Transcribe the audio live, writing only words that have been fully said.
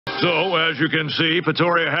So, as you can see,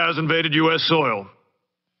 Pretoria has invaded U.S. soil.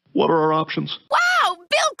 What are our options? Wow,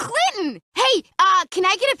 Bill Clinton! Hey, can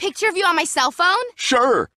I get a picture of you on my cell phone?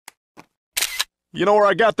 Sure. You know where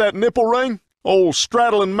I got that nipple ring? Old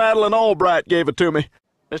Straddling Madeline Albright gave it to me.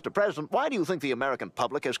 Mr. President, why do you think the American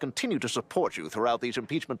public has continued to support you throughout these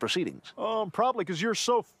impeachment proceedings? Probably because you're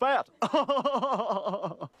so fat.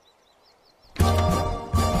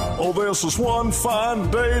 Oh, this is one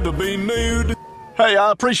fine day to be nude. Hey,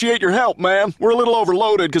 I appreciate your help, ma'am. We're a little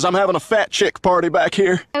overloaded because I'm having a fat chick party back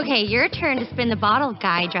here. Okay, your turn to spin the bottle,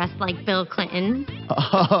 guy dressed like Bill Clinton.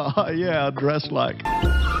 Yeah, dressed like.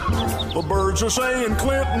 The birds are saying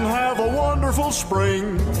Clinton have a wonderful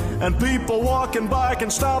spring, and people walking by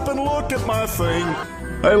can stop and look at my thing.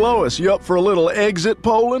 Hey, Lois, you up for a little exit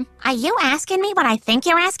polling? Are you asking me what I think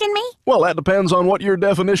you're asking me? Well, that depends on what your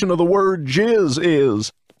definition of the word jizz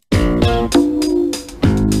is.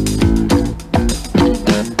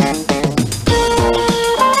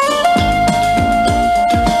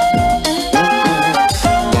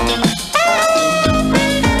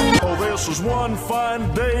 One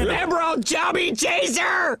fine day. Liberal Chubby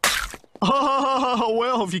Chaser! Oh,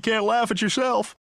 well, if you can't laugh at yourself.